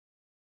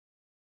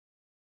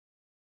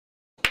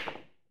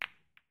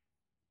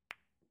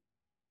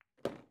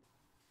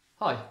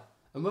Hi,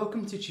 and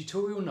welcome to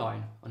tutorial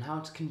 9 on how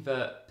to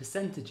convert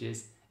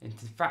percentages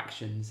into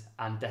fractions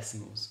and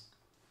decimals.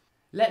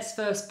 Let's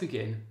first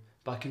begin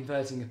by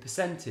converting a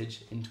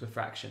percentage into a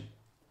fraction.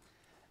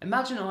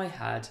 Imagine I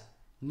had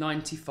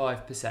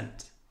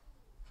 95%.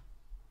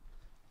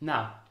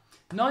 Now,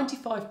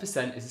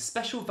 95% is a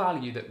special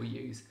value that we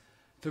use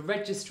for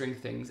registering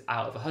things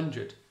out of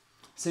 100.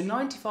 So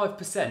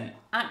 95%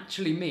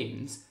 actually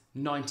means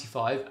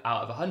 95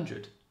 out of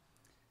 100.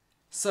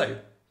 So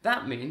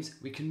that means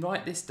we can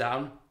write this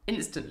down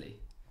instantly.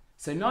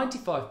 So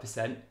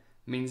 95%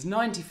 means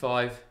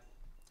 95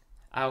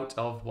 out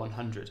of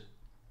 100.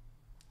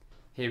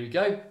 Here we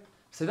go.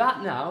 So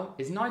that now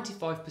is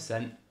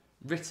 95%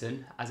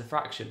 written as a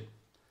fraction.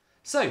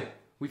 So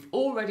we've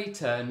already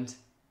turned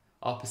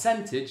our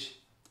percentage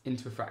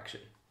into a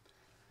fraction.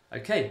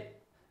 Okay,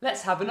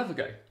 let's have another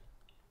go.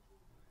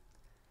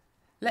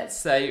 Let's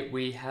say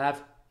we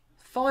have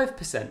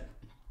 5%.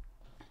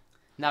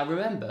 Now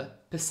remember,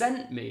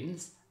 percent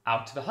means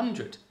out of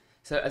 100.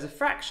 So as a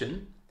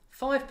fraction,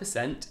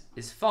 5%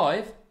 is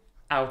 5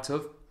 out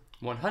of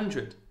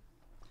 100.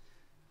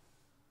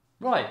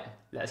 Right,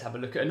 let's have a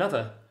look at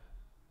another.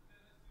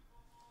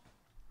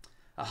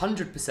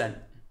 100%.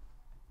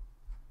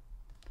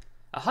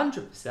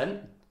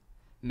 100%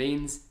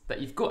 means that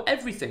you've got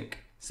everything.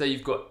 So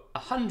you've got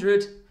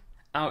 100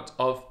 out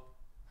of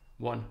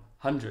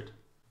 100.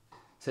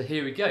 So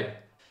here we go.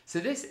 So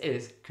this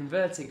is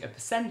converting a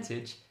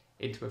percentage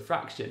into a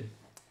fraction.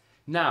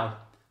 Now,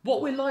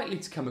 what we're likely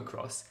to come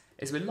across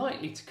is we're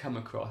likely to come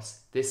across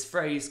this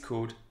phrase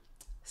called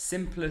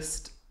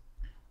simplest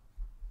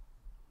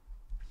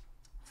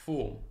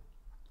form.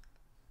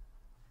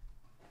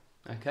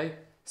 Okay,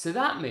 so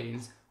that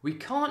means we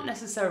can't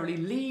necessarily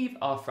leave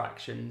our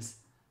fractions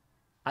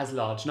as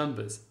large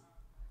numbers.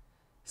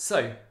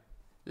 So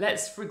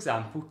let's, for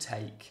example,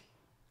 take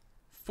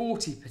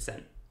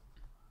 40%.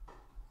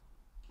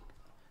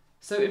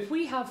 So if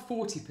we have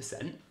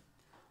 40%,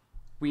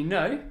 we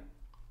know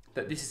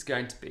that this is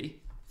going to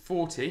be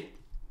 40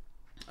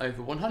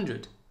 over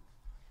 100.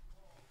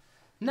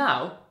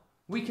 Now,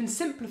 we can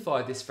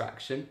simplify this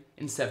fraction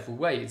in several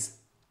ways.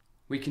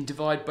 We can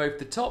divide both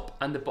the top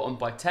and the bottom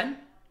by 10,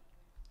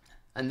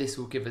 and this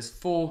will give us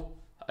 4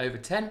 over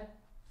 10.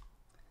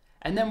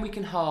 And then we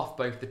can half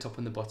both the top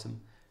and the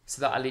bottom,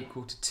 so that'll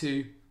equal to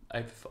 2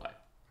 over 5.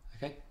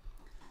 Okay?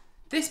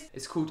 This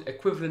is called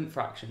equivalent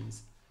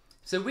fractions.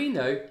 So we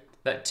know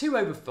that 2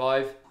 over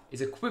 5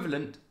 is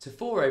equivalent to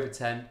 4 over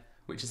 10,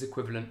 which is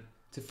equivalent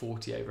to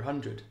 40 over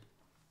 100.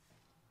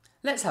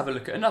 Let's have a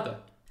look at another.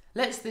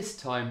 Let's this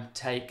time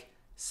take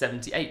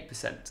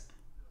 78%.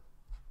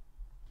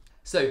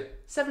 So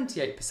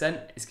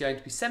 78% is going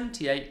to be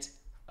 78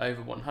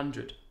 over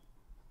 100.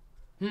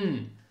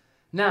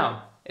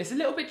 Now, it's a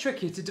little bit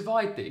trickier to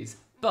divide these,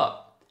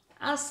 but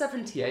as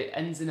 78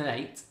 ends in an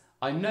 8,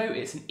 I know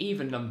it's an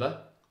even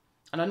number,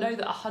 and I know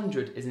that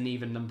 100 is an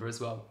even number as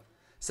well.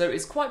 So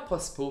it's quite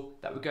possible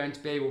that we're going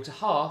to be able to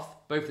half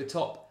both the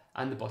top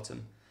and the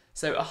bottom.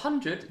 So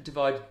 100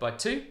 divided by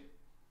 2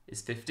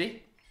 is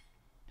 50.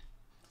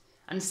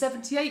 And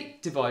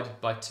 78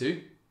 divided by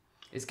 2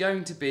 is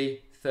going to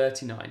be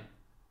 39.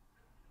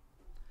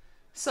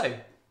 So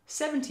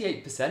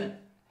 78%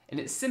 in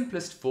its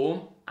simplest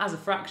form as a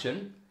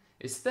fraction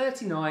is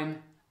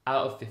 39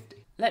 out of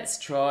 50. Let's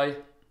try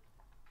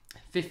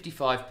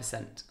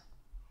 55%.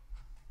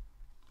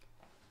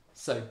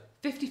 So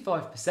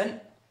 55%,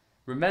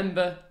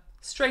 remember,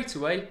 straight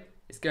away,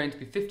 it's going to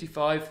be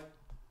 55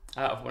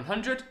 out of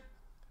 100.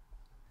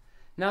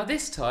 Now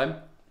this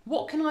time,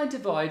 what can I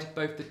divide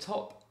both the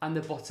top and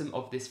the bottom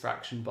of this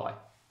fraction by?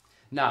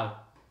 Now,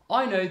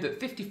 I know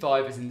that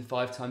 55 is in the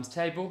 5 times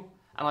table,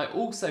 and I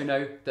also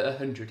know that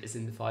 100 is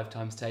in the 5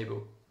 times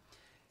table.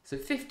 So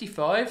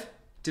 55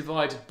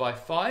 divided by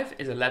 5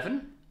 is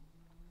 11.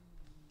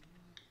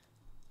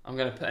 I'm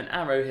going to put an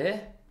arrow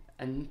here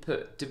and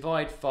put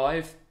divide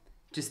 5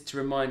 just to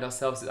remind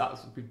ourselves that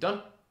that's what we've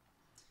done.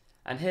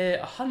 And here,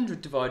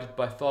 100 divided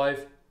by 5,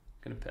 I'm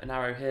going to put an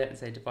arrow here and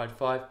say divide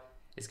 5,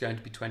 is going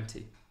to be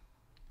 20.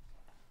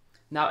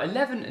 Now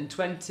 11 and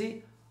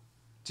 20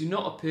 do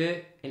not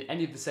appear in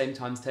any of the same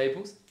times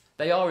tables.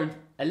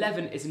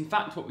 11 is in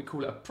fact what we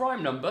call a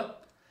prime number,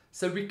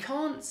 so we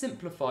can't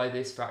simplify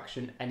this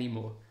fraction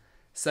anymore.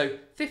 So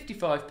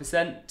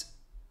 55%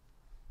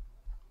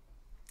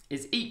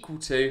 is equal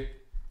to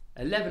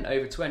 11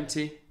 over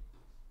 20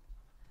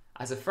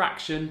 as a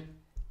fraction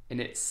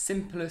in its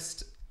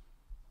simplest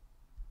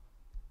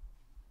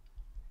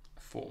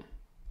form.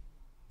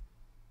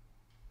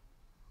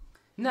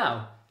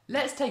 Now,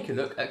 let's take a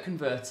look at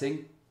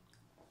converting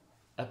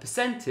a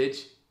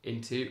percentage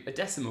into a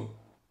decimal.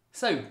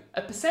 So,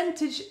 a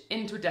percentage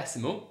into a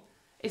decimal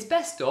is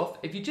best off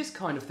if you just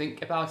kind of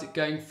think about it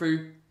going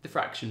through the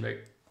fraction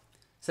route.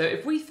 So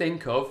if we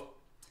think of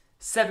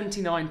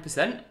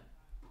 79%,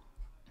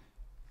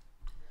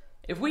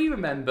 if we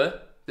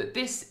remember that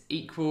this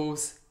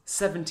equals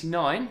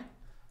 79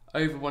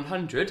 over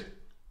 100,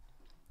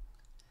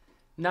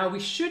 now we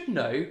should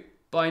know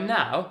by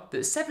now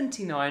that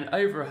 79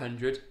 over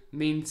 100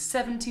 means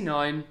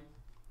 79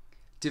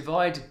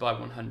 divided by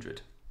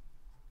 100.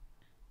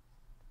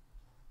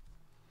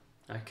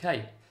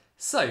 Okay,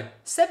 so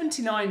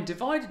 79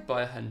 divided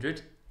by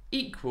 100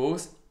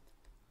 equals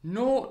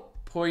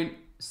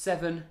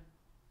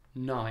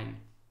 0.79.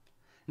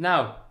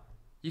 Now,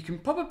 you can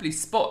probably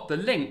spot the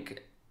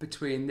link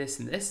between this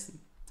and this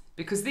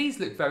because these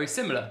look very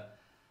similar.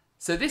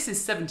 So this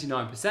is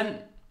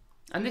 79%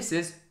 and this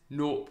is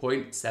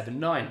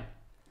 0.79.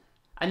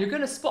 And you're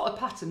going to spot a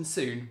pattern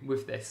soon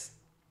with this.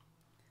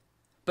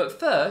 But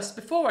first,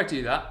 before I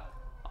do that,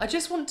 I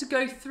just want to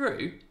go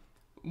through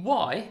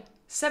why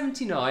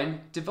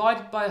 79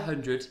 divided by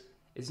 100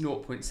 is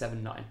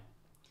 0.79.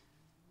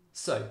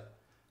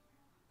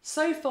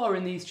 So far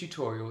in these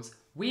tutorials,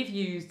 we've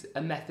used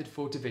a method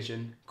for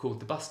division called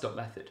the bus stop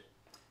method.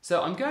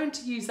 So I'm going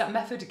to use that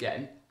method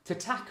again to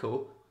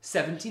tackle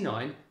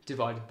 79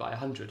 divided by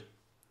 100.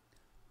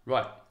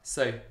 Right,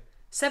 so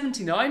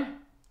 79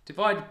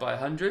 divided by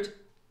 100.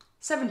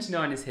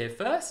 79 is here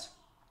first,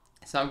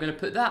 so I'm going to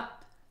put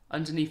that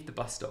underneath the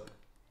bus stop.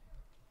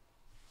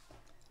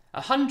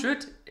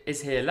 100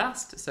 is here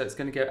last, so it's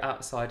going to go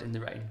outside in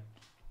the rain.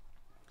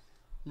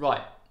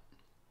 Right,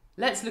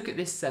 let's look at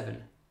this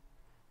 7.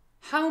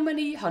 How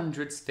many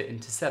hundreds fit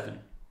into 7?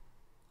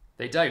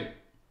 They don't.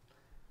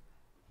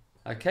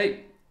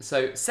 Okay,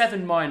 so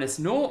 7 minus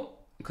 0,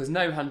 because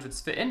no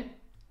hundreds fit in,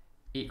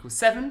 equals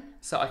 7,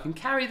 so I can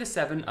carry the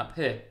 7 up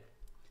here.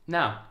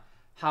 Now,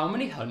 how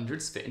many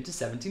hundreds fit into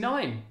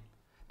 79?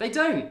 They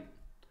don't.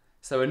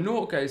 So a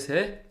 0 goes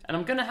here, and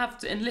I'm going to have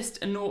to enlist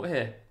a 0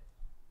 here.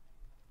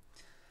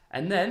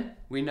 And then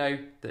we know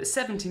that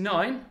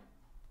 79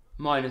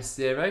 minus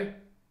 0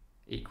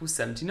 equals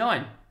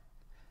 79.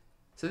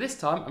 So this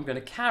time I'm going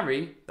to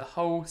carry the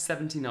whole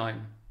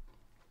 79.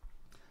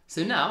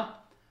 So now,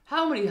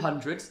 how many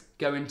hundreds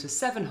go into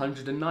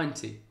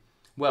 790?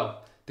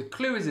 Well, the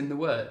clue is in the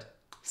word,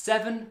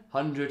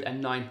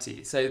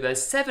 790. So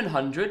there's 7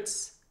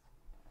 hundreds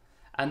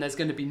and there's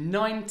going to be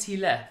 90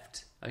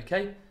 left,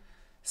 okay?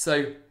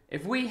 So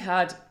if we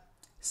had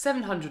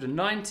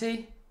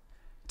 790,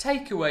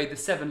 take away the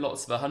 7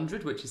 lots of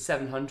 100, which is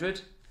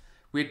 700,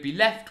 we'd be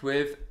left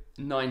with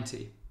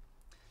 90.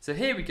 So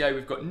here we go,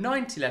 we've got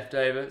 90 left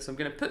over, so I'm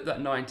going to put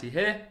that 90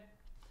 here.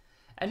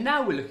 And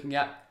now we're looking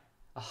at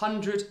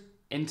 100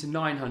 into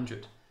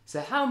 900.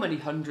 So how many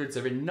hundreds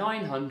are in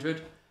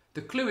 900?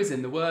 The clue is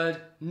in the word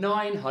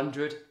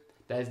 900.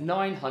 There's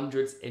 9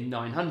 hundreds in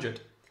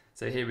 900.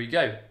 So here we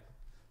go.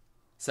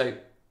 So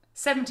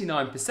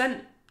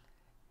 79%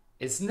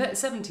 is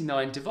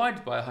 79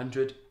 divided by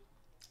 100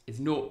 is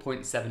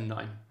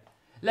 0.79.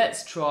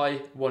 Let's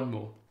try one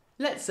more.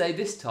 Let's say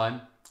this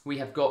time we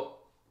have got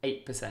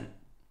 8%.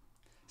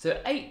 So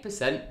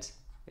 8%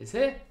 is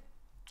here.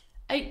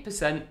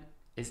 8%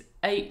 is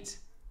 8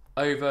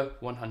 over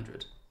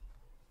 100.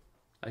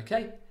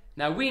 Okay,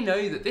 now we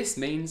know that this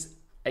means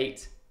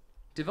 8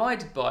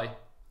 divided by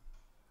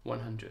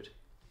 100.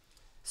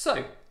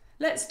 So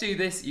let's do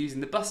this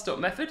using the bus stop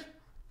method.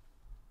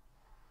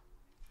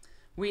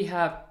 We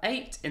have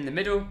 8 in the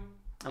middle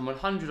and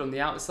 100 on the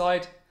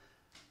outside.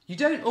 You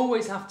don't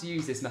always have to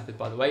use this method,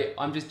 by the way.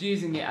 I'm just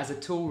using it as a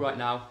tool right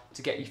now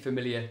to get you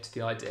familiar to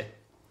the idea.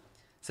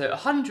 So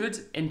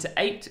 100 into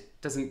 8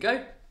 doesn't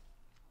go.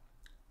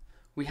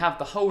 We have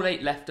the whole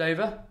 8 left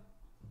over.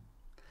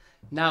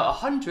 Now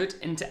 100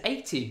 into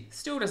 80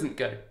 still doesn't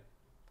go.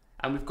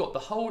 And we've got the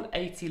whole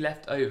 80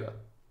 left over.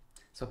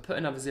 So I'll put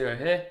another 0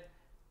 here.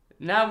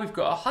 Now we've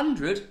got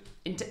 100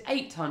 into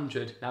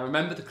 800. Now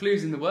remember the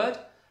clues in the word.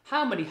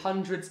 How many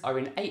hundreds are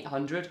in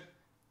 800?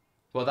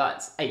 Well,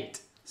 that's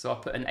 8. So I'll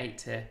put an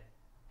 8 here.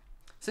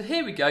 So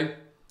here we go.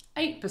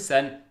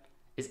 8%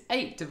 is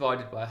 8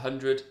 divided by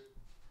 100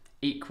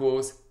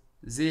 equals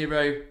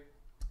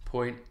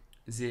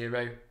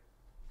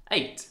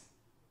 0.08.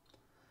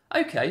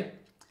 Okay,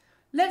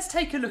 let's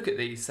take a look at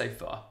these so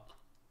far.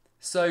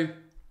 So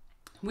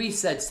we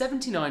said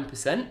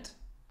 79%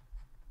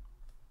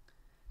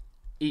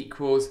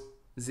 equals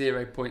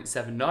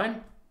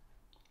 0.79.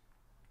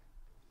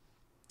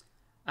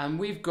 And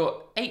we've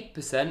got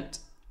 8%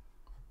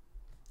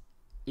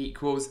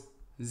 equals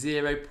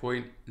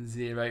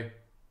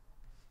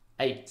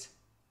 0.08.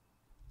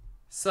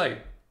 So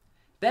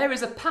there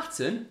is a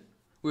pattern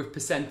with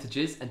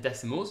percentages and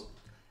decimals,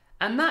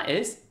 and that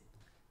is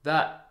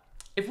that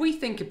if we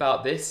think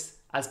about this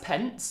as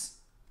pence,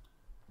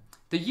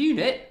 the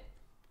unit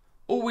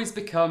always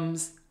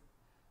becomes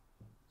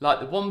like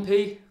the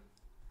 1p,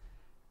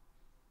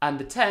 and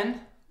the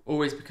 10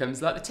 always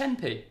becomes like the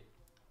 10p.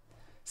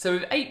 So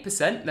with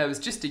 8%, there was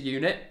just a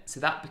unit, so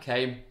that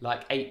became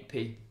like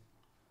 8p.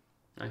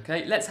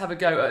 Okay, let's have a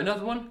go at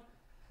another one.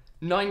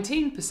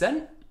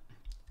 19%,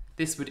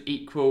 this would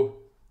equal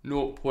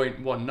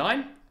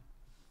 0.19.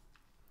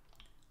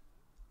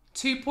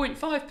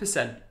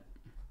 2.5%,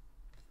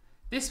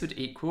 this would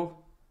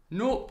equal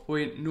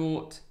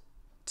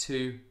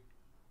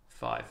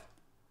 0.025.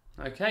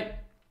 Okay,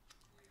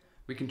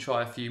 we can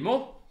try a few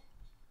more.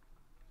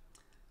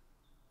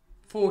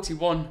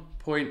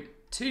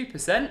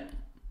 41.2%,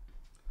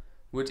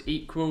 would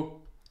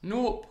equal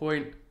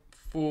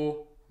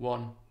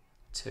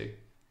 0.412.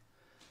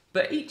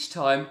 But each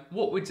time,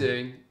 what we're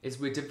doing is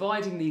we're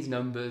dividing these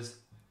numbers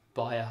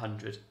by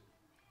 100.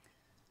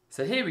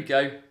 So here we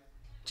go.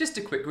 Just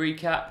a quick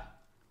recap.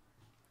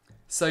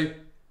 So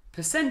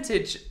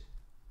percentage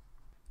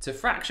to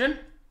fraction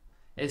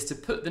is to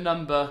put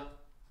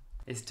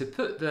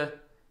the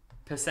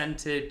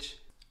percentage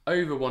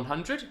over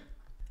 100,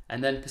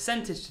 and then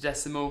percentage to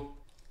decimal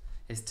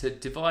is to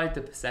divide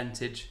the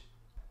percentage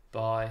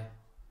by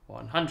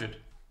 100.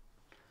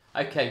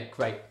 Okay,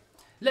 great.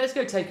 Let's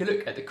go take a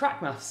look at the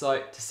Crack Maths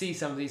site to see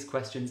some of these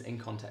questions in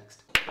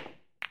context.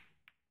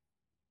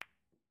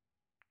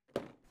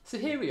 So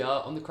here we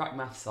are on the Crack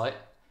Maths site,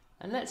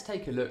 and let's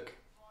take a look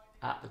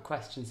at the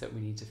questions that we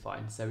need to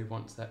find. So we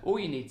want all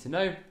you need to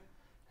know,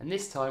 and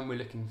this time we're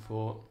looking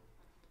for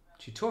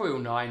tutorial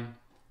 9,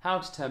 how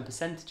to turn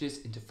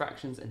percentages into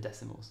fractions and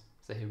decimals.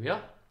 So here we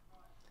are.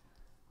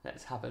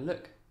 Let's have a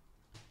look.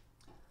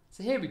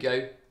 So here we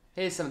go.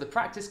 Here's some of the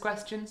practice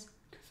questions.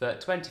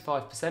 Convert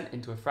 25%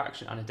 into a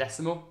fraction and a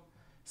decimal.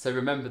 So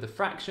remember, the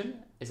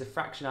fraction is a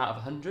fraction out of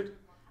 100,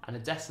 and a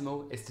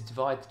decimal is to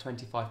divide the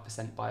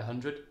 25% by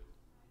 100.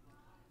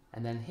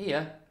 And then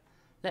here,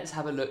 let's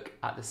have a look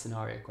at the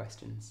scenario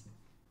questions.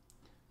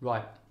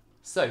 Right,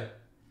 so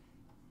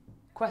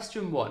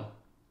question 1.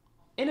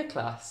 In a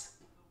class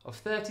of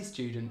 30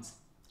 students,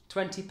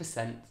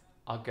 20%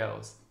 are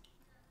girls.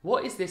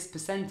 What is this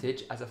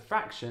percentage as a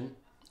fraction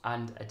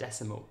and a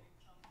decimal?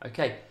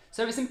 Okay,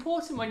 so it's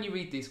important when you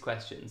read these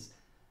questions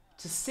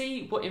to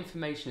see what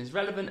information is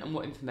relevant and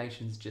what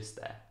information is just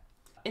there.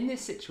 In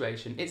this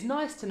situation, it's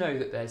nice to know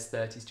that there's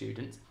 30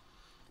 students,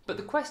 but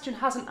the question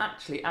hasn't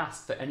actually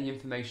asked for any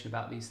information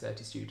about these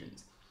 30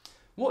 students.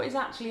 What is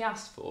actually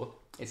asked for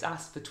is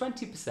asked for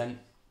 20%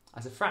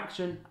 as a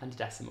fraction and a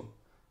decimal.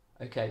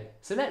 Okay,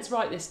 so let's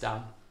write this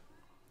down.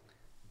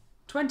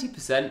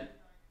 20%,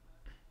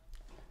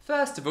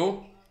 first of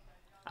all,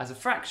 as a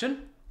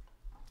fraction,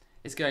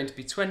 is going to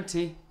be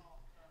 20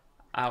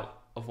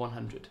 out of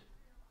 100.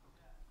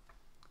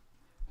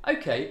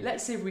 Okay,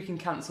 let's see if we can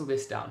cancel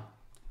this down.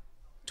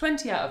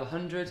 20 out of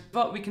 100,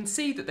 but we can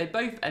see that they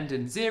both end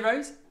in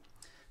zeros,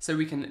 so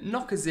we can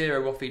knock a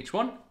 0 off each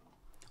one,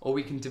 or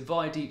we can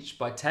divide each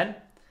by 10,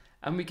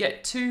 and we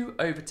get 2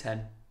 over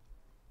 10.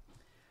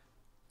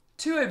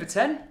 2 over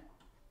 10,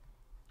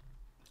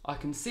 I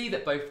can see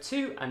that both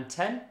 2 and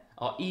 10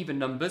 are even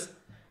numbers,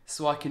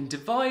 so I can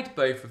divide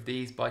both of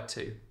these by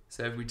 2.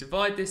 So if we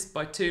divide this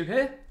by 2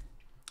 here,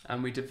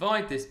 and we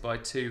divide this by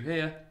 2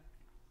 here,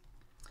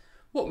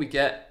 what we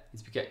get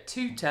is we get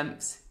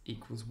 2/10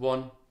 equals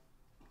 1/5.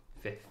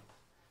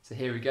 So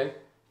here we go,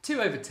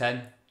 2 over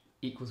 10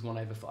 equals 1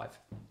 over 5.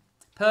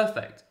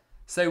 Perfect.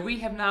 So we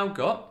have now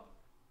got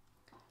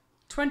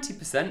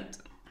 20%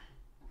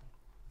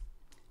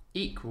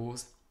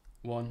 equals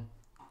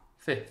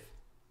 1/5.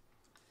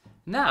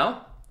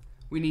 Now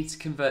we need to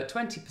convert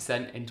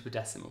 20% into a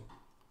decimal.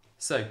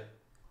 So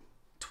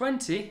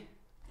 20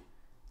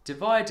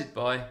 divided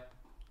by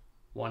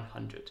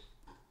 100.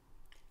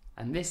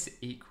 And this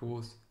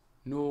equals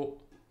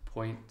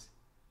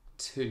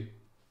 0.2.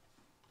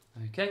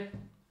 Okay,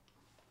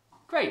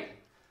 great.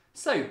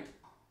 So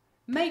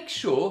make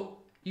sure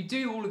you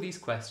do all of these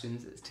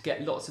questions to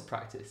get lots of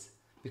practice,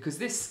 because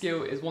this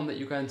skill is one that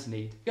you're going to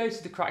need. Go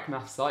to the Crack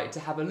Maths site to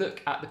have a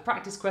look at the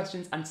practice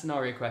questions and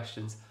scenario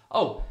questions.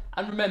 Oh,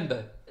 and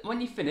remember,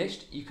 when you've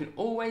finished, you can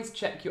always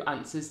check your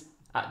answers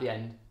at the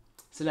end.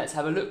 So let's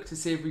have a look to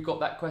see if we got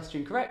that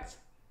question correct.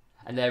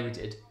 And there we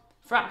did.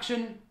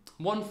 Fraction,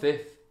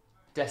 1/5,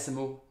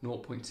 decimal,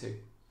 0.2.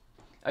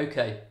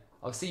 Okay,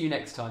 I'll see you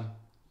next time.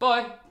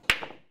 Bye.